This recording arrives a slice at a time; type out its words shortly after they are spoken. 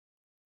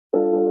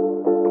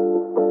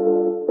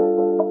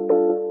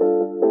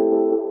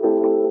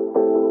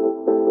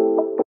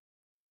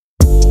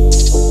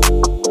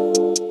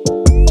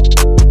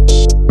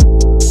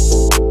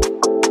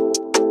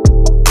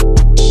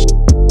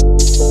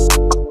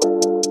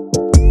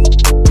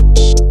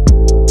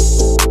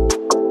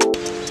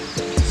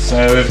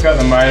just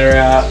got the motor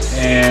out,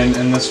 and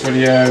in this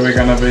video we're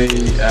going to be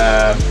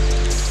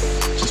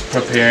just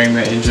preparing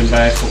the engine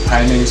bay for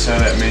painting. So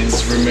that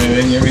means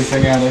removing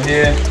everything out of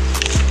here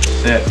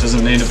that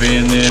doesn't need to be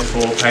in there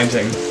for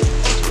painting.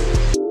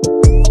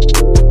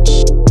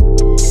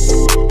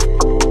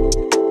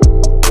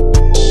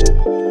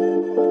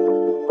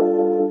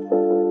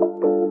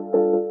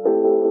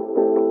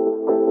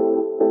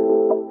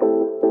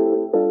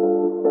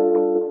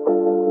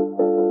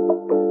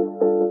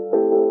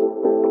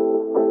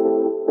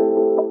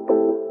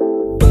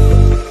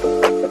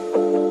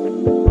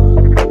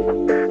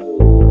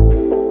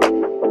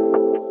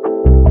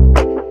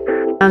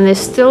 There's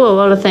still a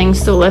lot of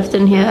things still left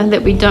in here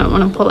that we don't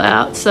want to pull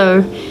out, so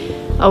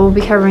I will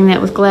be covering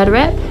that with Glad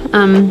Wrap.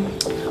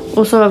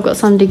 Also, I've got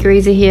some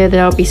degreaser here that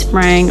I'll be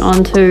spraying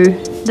onto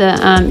the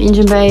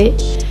engine bay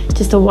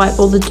just to wipe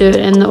all the dirt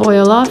and the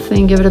oil off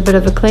and give it a bit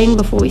of a clean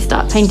before we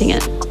start painting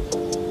it.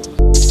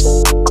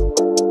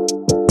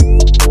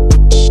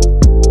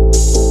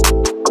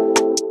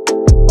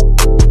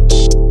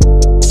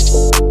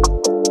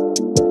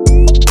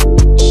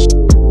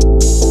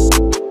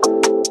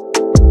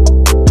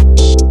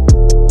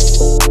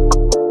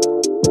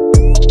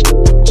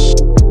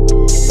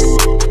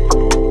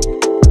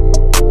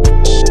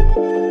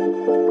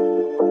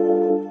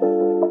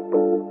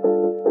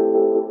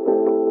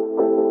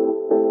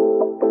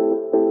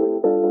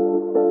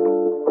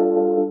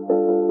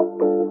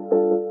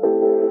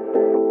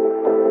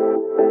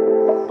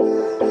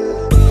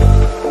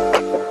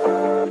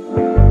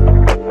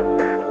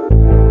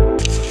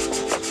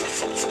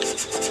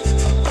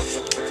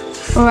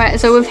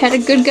 Alright, so we've had a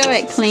good go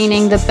at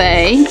cleaning the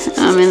bay,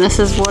 and this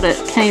is what it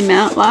came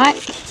out like.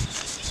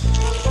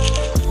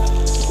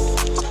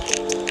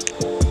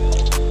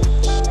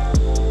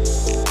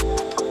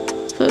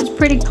 So it's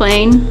pretty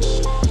clean.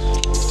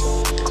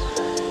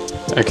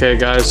 Okay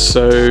guys,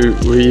 so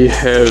we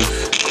have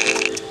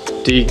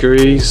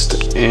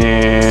degreased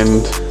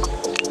and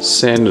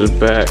sanded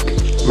back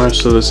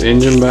most of this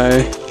engine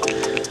bay.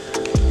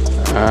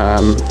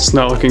 It's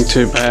not looking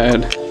too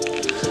bad.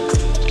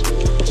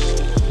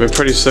 We're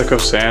pretty sick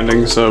of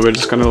sanding, so we're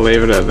just going to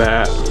leave it at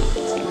that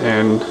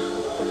and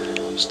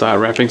start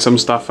wrapping some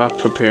stuff up,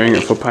 preparing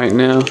it for paint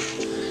now.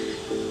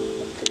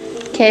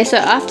 Okay, so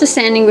after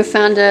sanding we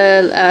found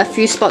a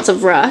few spots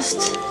of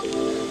rust.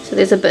 So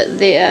there's a bit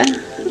there,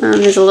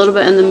 there's a little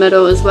bit in the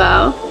middle as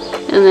well,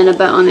 and then a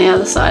bit on the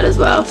other side as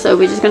well. So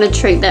we're just going to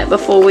treat that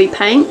before we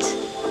paint.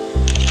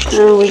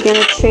 We're going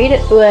to treat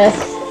it with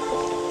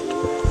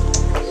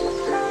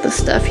the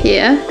stuff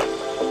here.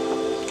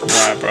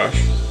 Wire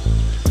brush.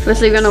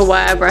 Firstly, we're going to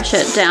wire brush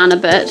it down a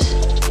bit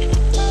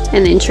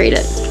and then treat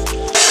it.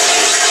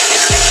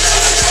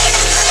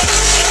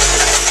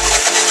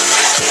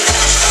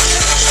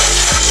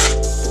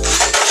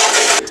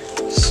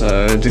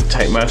 So to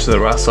take most of the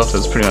rust off,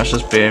 it's pretty much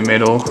just bare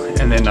metal,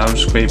 and then I'm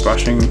just going to be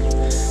brushing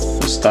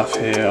the stuff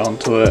here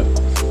onto it.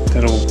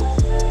 That'll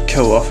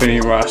kill off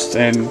any rust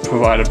and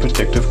provide a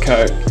protective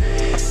coat.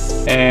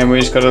 And we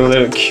just got to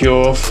let it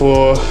cure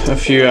for a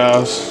few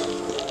hours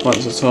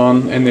once it's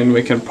on, and then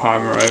we can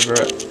primer over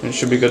it and it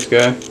should be good to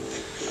go.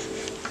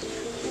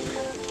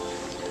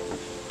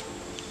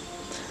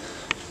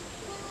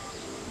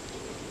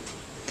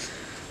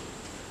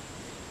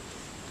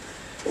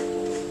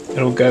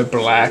 It'll go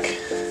black.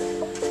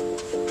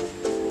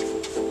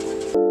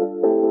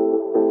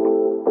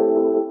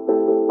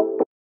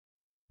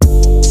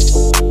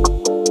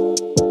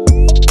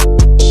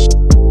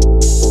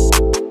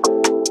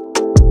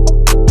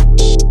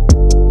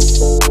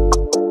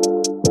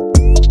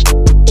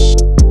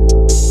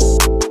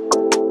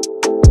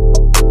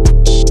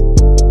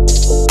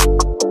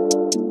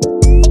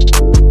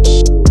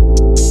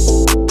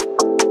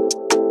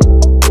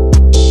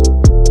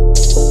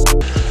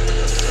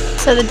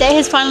 So the day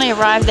has finally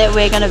arrived that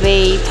we're going to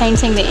be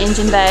painting the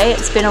engine bay.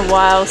 It's been a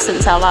while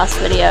since our last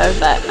video,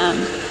 but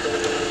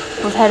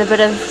we've had a bit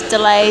of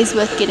delays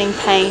with getting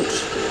paint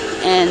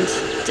and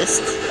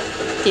just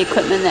the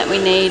equipment that we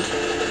need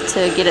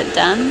to get it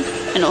done.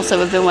 And also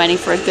we've been waiting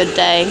for a good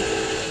day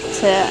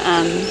to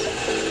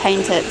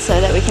paint it so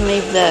that we can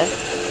leave the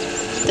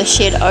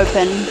shed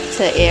open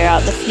to air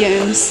out the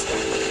fumes,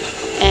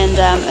 and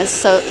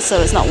so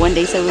it's not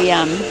windy, so we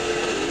don't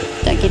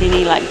get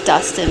any like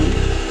dust and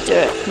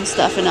dirt and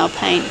stuff in our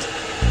paint.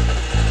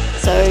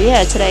 So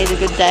yeah, today's a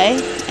good day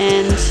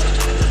and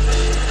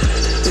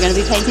we're going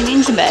to be painting the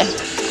engine bay.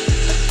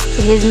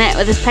 So here's Matt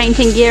with his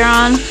painting gear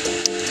on,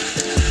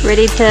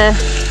 ready to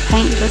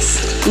paint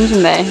this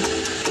engine bay.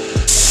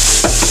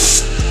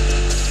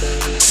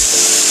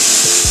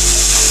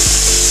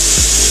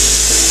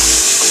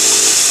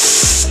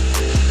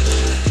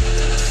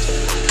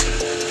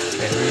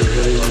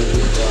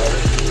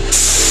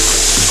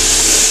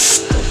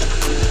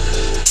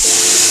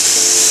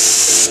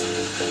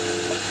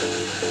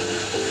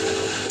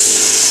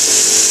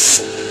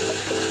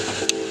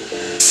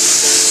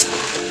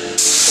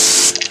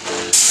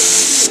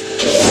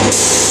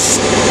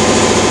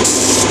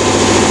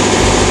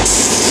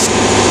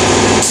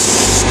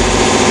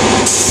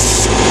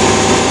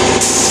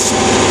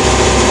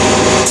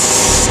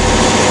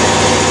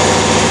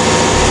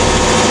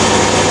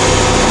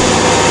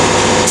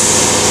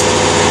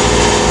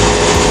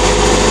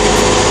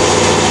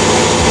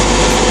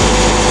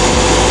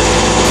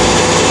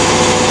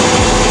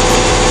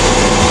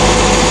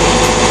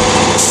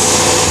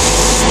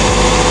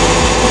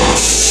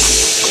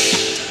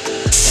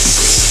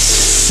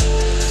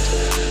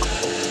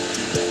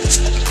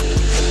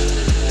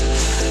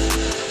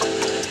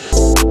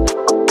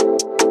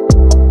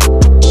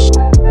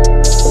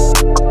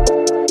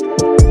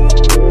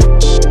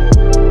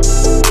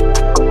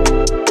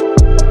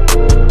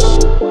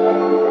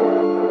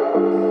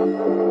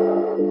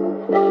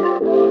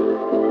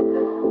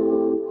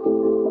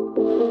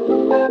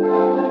 Here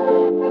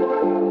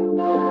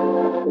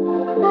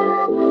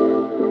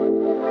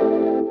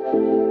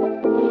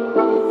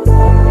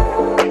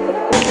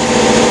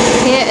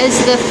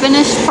is the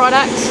finished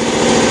product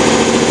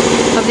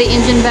of the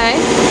engine bay.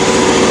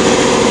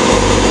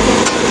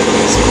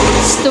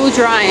 It's still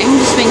drying,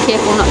 just being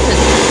careful not to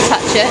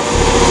touch it.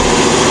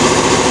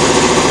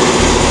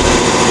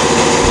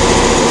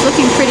 It's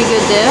looking pretty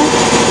good there.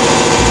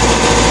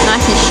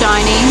 Nice and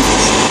shiny,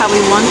 just how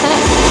we want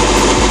it.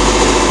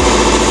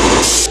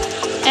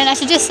 And I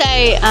should just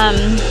say,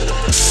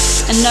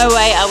 in no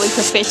way are we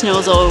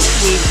professionals, or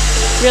we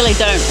really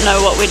don't know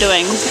what we're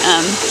doing.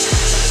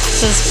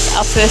 This is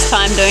our first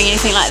time doing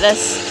anything like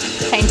this,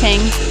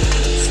 painting,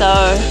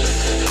 so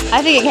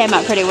I think it came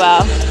out pretty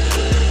well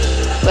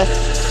with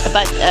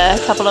a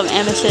couple of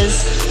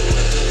amateurs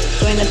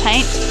doing the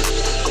paint.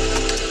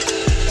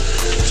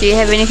 Do you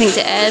have anything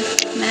to add,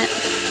 Matt?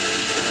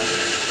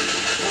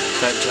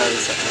 Don't try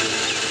this at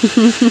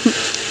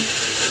home.